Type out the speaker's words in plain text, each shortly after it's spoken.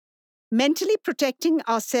Mentally protecting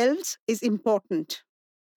ourselves is important.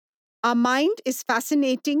 Our mind is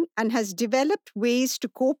fascinating and has developed ways to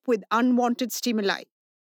cope with unwanted stimuli.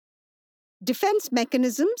 Defense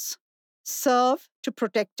mechanisms serve to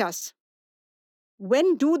protect us.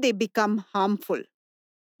 When do they become harmful?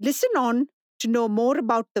 Listen on to know more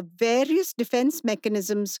about the various defense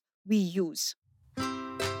mechanisms we use.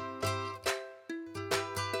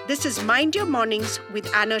 This is Mind Your Mornings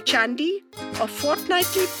with Anna Chandy, a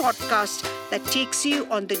fortnightly podcast that takes you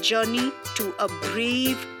on the journey to a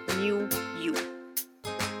brave new you.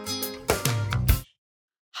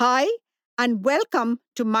 Hi, and welcome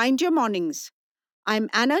to Mind Your Mornings. I'm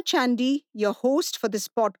Anna Chandy, your host for this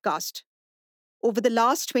podcast. Over the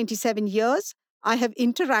last 27 years, I have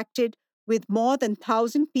interacted with more than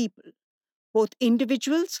 1,000 people, both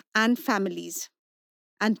individuals and families.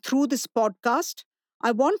 And through this podcast,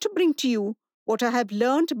 I want to bring to you what I have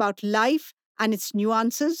learned about life and its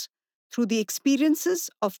nuances through the experiences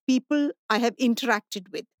of people I have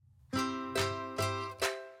interacted with.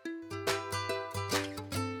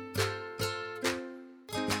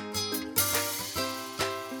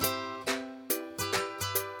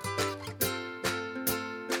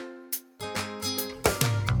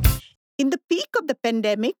 In the peak of the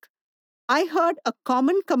pandemic, I heard a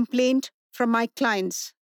common complaint from my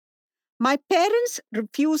clients. My parents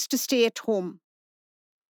refused to stay at home.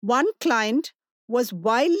 One client was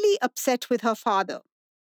wildly upset with her father.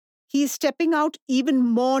 He is stepping out even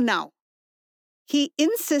more now. He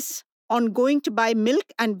insists on going to buy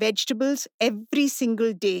milk and vegetables every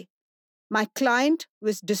single day. My client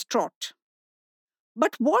was distraught.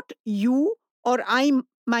 But what you or I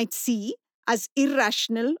might see as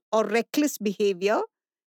irrational or reckless behavior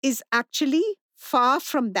is actually far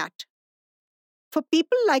from that. For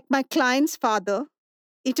people like my client's father,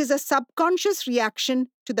 it is a subconscious reaction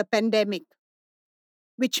to the pandemic,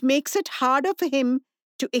 which makes it harder for him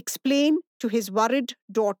to explain to his worried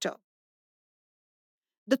daughter.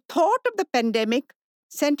 The thought of the pandemic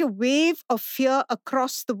sent a wave of fear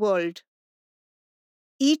across the world.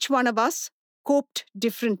 Each one of us coped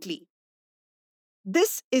differently.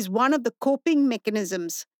 This is one of the coping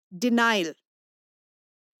mechanisms, denial.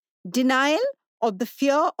 Denial of the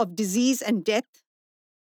fear of disease and death,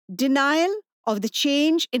 denial of the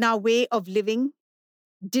change in our way of living,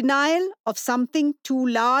 denial of something too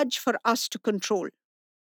large for us to control.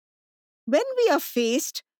 When we are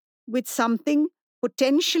faced with something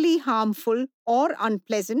potentially harmful or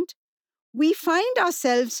unpleasant, we find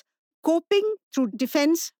ourselves coping through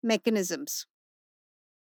defense mechanisms.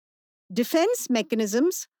 Defense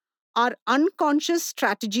mechanisms are unconscious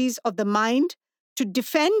strategies of the mind to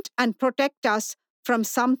defend and protect us from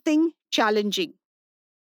something challenging.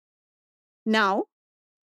 Now,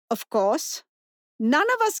 of course, none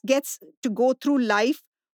of us gets to go through life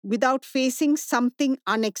without facing something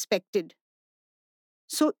unexpected.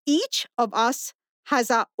 So each of us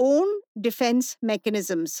has our own defense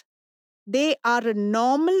mechanisms. They are a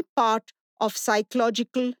normal part of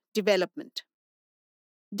psychological development.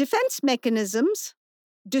 Defense mechanisms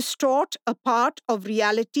distort a part of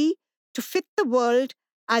reality to fit the world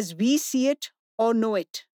as we see it or know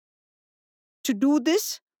it. To do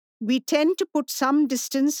this, we tend to put some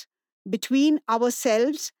distance between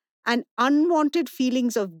ourselves and unwanted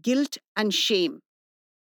feelings of guilt and shame.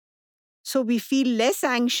 So we feel less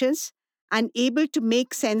anxious and able to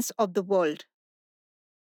make sense of the world.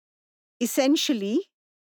 Essentially,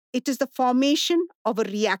 it is the formation of a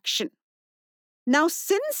reaction. Now,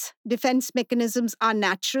 since defense mechanisms are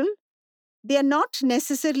natural, they are not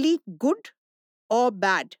necessarily good or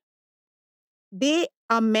bad. They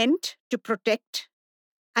are meant to protect,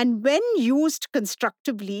 and when used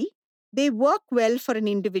constructively, they work well for an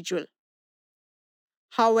individual.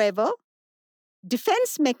 However,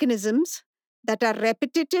 defense mechanisms that are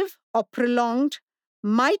repetitive or prolonged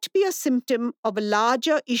might be a symptom of a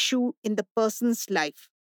larger issue in the person's life.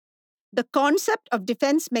 The concept of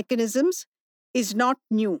defense mechanisms is not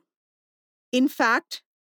new. In fact,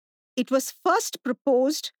 it was first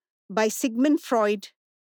proposed by Sigmund Freud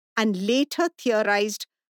and later theorized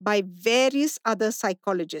by various other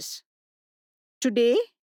psychologists. Today,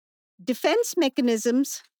 defense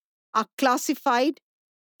mechanisms are classified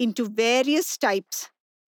into various types,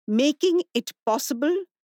 making it possible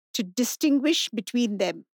to distinguish between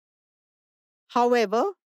them.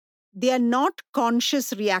 However, they are not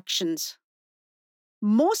conscious reactions.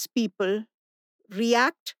 Most people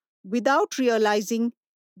react without realizing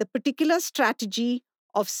the particular strategy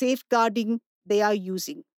of safeguarding they are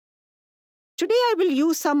using. Today, I will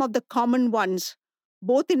use some of the common ones,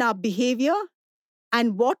 both in our behavior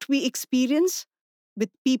and what we experience with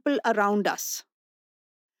people around us.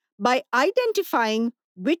 By identifying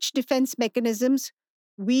which defense mechanisms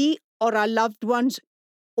we or our loved ones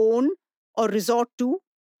own or resort to,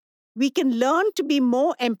 we can learn to be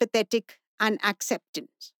more empathetic and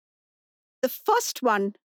acceptant. The first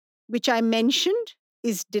one, which I mentioned,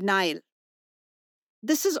 is denial.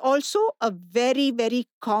 This is also a very, very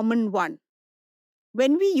common one.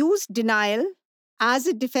 When we use denial as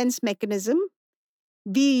a defense mechanism,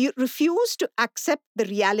 we refuse to accept the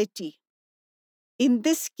reality. In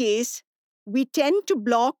this case, we tend to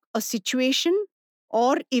block a situation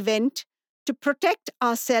or event to protect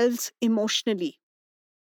ourselves emotionally.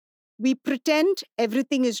 We pretend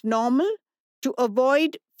everything is normal to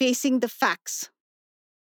avoid facing the facts,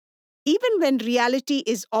 even when reality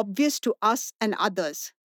is obvious to us and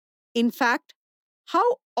others. In fact,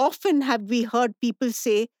 how often have we heard people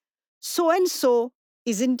say, so and so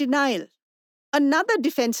is in denial? Another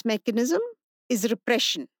defense mechanism is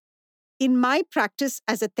repression. In my practice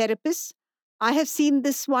as a therapist, I have seen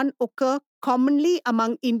this one occur commonly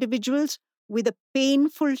among individuals with a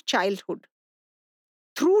painful childhood.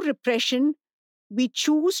 Through repression, we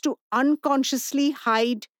choose to unconsciously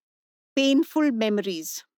hide painful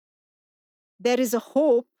memories. There is a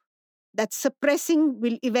hope that suppressing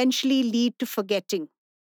will eventually lead to forgetting.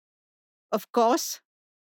 Of course,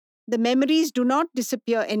 the memories do not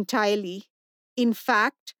disappear entirely. In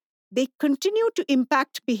fact, they continue to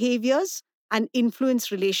impact behaviors and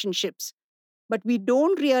influence relationships. But we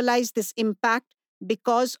don't realize this impact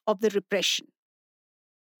because of the repression.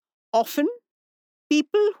 Often,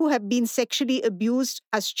 people who have been sexually abused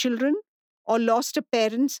as children or lost a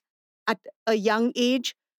parent at a young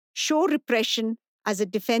age show repression as a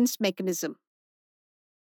defense mechanism.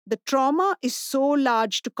 The trauma is so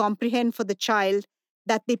large to comprehend for the child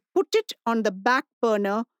that they put it on the back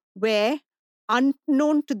burner where,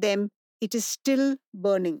 unknown to them, it is still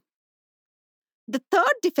burning. The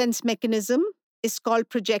third defense mechanism is called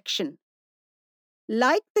projection.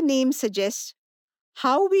 Like the name suggests,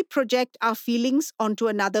 how we project our feelings onto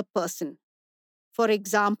another person. For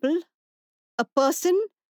example, a person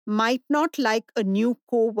might not like a new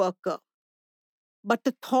co-worker, but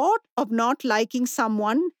the thought of not liking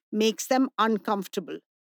someone makes them uncomfortable.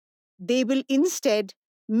 They will instead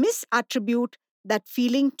misattribute that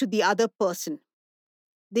feeling to the other person.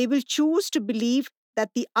 They will choose to believe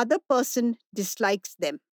that the other person dislikes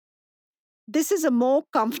them. This is a more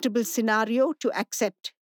comfortable scenario to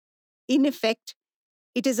accept. In effect,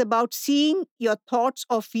 it is about seeing your thoughts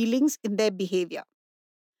or feelings in their behavior.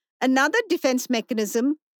 Another defense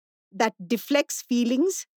mechanism that deflects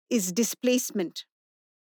feelings is displacement.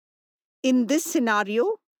 In this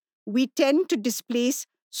scenario, we tend to displace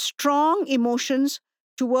strong emotions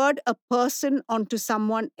toward a person onto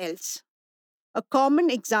someone else. A common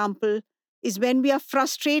example is when we are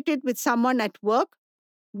frustrated with someone at work,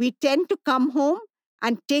 we tend to come home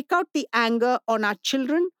and take out the anger on our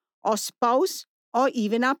children or spouse or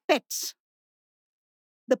even our pets.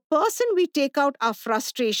 The person we take out our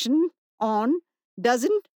frustration on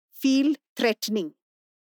doesn't feel threatening.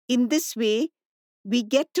 In this way, we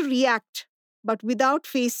get to react, but without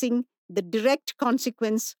facing the direct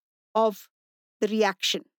consequence of the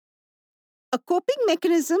reaction. A coping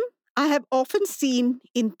mechanism I have often seen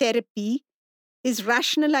in therapy is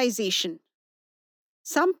rationalization.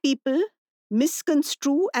 Some people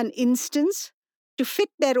misconstrue an instance to fit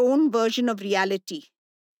their own version of reality.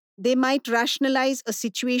 They might rationalize a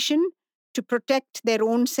situation to protect their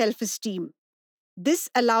own self esteem. This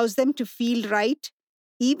allows them to feel right,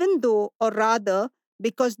 even though, or rather,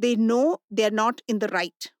 because they know they're not in the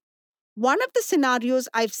right. One of the scenarios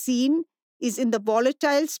I've seen is in the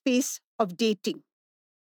volatile space of dating.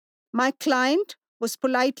 My client was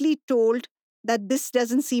politely told that this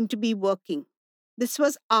doesn't seem to be working. This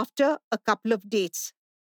was after a couple of dates.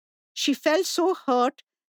 She felt so hurt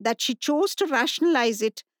that she chose to rationalize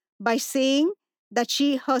it by saying that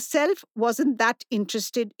she herself wasn't that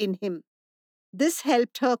interested in him. This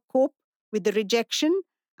helped her cope with the rejection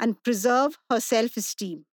and preserve her self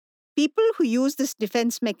esteem. People who use this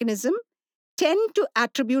defense mechanism tend to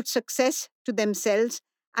attribute success to themselves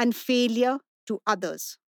and failure to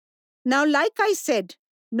others. Now, like I said,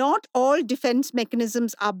 not all defense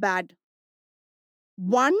mechanisms are bad.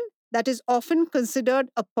 One that is often considered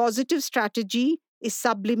a positive strategy is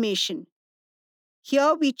sublimation.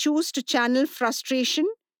 Here, we choose to channel frustration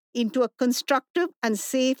into a constructive and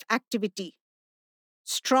safe activity.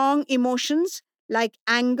 Strong emotions like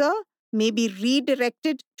anger may be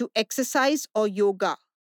redirected to exercise or yoga,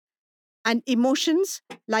 and emotions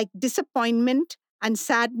like disappointment and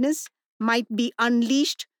sadness might be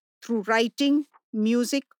unleashed through writing,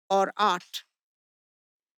 music, or art.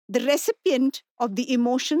 The recipient of the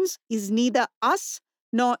emotions is neither us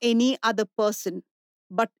nor any other person,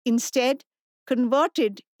 but instead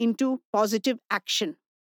converted into positive action.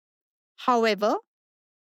 However,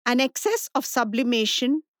 an excess of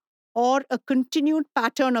sublimation or a continued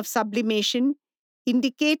pattern of sublimation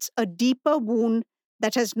indicates a deeper wound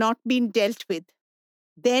that has not been dealt with.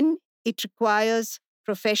 Then it requires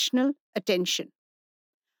professional attention.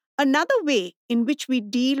 Another way in which we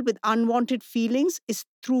deal with unwanted feelings is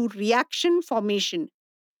through reaction formation.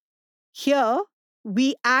 Here,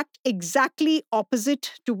 we act exactly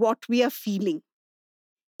opposite to what we are feeling.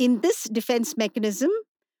 In this defense mechanism,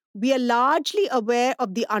 we are largely aware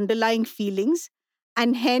of the underlying feelings,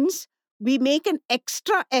 and hence we make an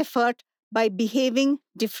extra effort by behaving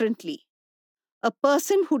differently. A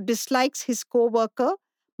person who dislikes his coworker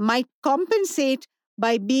might compensate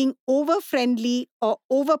by being over friendly or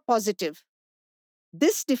over positive.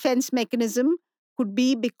 This defense mechanism could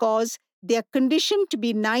be because they are conditioned to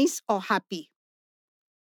be nice or happy,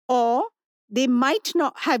 or they might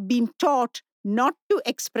not have been taught not to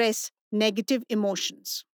express negative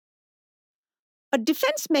emotions. A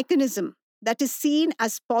defense mechanism that is seen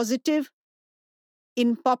as positive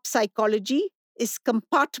in pop psychology is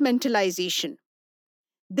compartmentalization.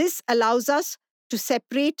 This allows us to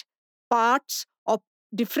separate parts or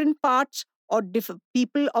different parts or different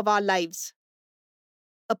people of our lives.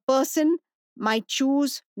 A person might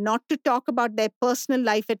choose not to talk about their personal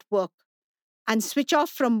life at work and switch off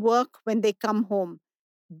from work when they come home.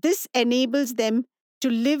 This enables them to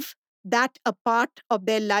live that a part of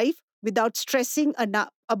their life without stressing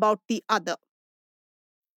about the other.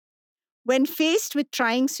 When faced with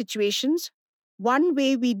trying situations, one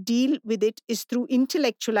way we deal with it is through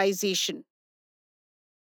intellectualization.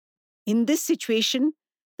 In this situation,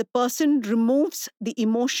 the person removes the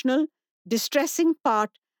emotional, distressing part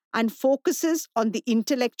and focuses on the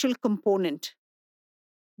intellectual component.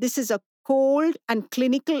 This is a cold and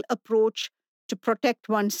clinical approach to protect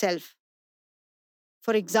oneself.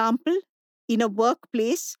 For example, in a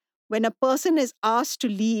workplace, when a person is asked to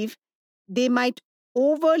leave, they might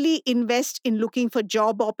overly invest in looking for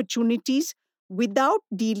job opportunities without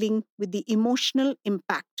dealing with the emotional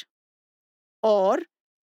impact. Or,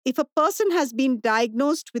 if a person has been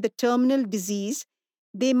diagnosed with a terminal disease,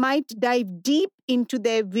 they might dive deep into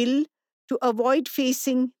their will to avoid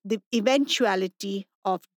facing the eventuality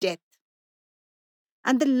of death.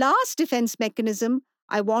 And the last defense mechanism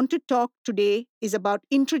I want to talk today is about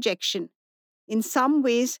introjection. In some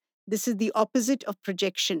ways, this is the opposite of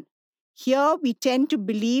projection. Here, we tend to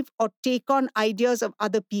believe or take on ideas of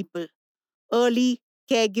other people. Early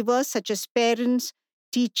caregivers, such as parents,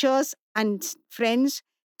 teachers, and friends,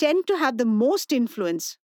 tend to have the most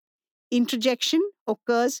influence. Introjection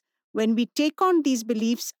occurs when we take on these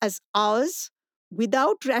beliefs as ours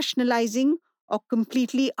without rationalizing or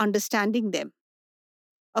completely understanding them.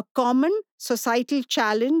 A common societal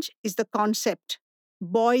challenge is the concept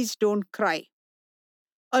boys don't cry.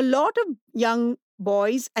 A lot of young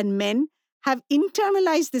boys and men have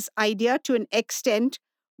internalized this idea to an extent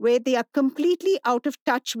where they are completely out of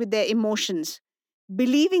touch with their emotions,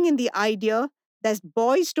 believing in the idea that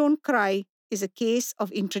boys don't cry is a case of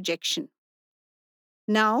introjection.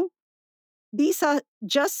 Now, these are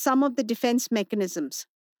just some of the defense mechanisms.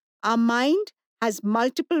 Our mind has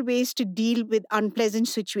multiple ways to deal with unpleasant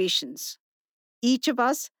situations. Each of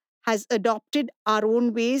us has adopted our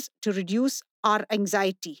own ways to reduce our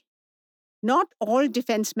anxiety. Not all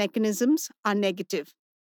defense mechanisms are negative.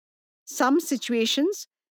 Some situations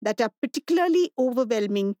that are particularly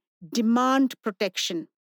overwhelming demand protection.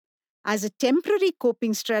 As a temporary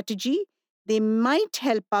coping strategy, they might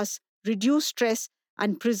help us reduce stress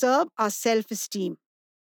and preserve our self esteem.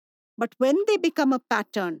 But when they become a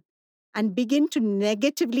pattern and begin to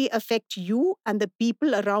negatively affect you and the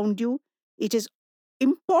people around you, it is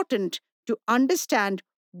important to understand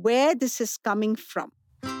where this is coming from.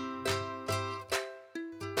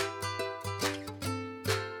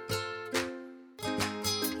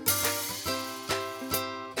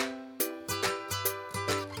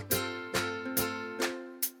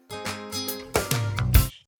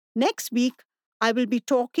 Next week, I will be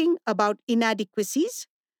talking about inadequacies.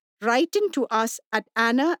 Write in to us at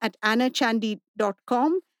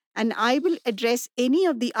anna@annachandy.com, and I will address any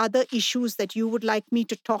of the other issues that you would like me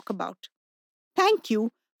to talk about. Thank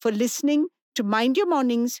you for listening to Mind Your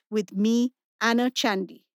Mornings with me, Anna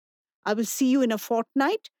Chandy. I will see you in a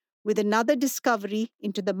fortnight with another discovery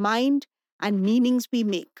into the mind and meanings we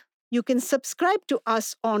make. You can subscribe to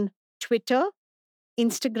us on Twitter,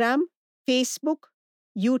 Instagram, Facebook,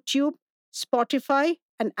 YouTube, Spotify,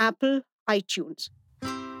 and Apple iTunes.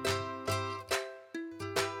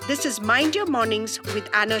 This is Mind Your Mornings with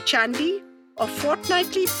Anna Chandy, a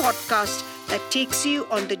fortnightly podcast that takes you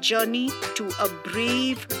on the journey to a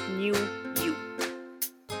brave new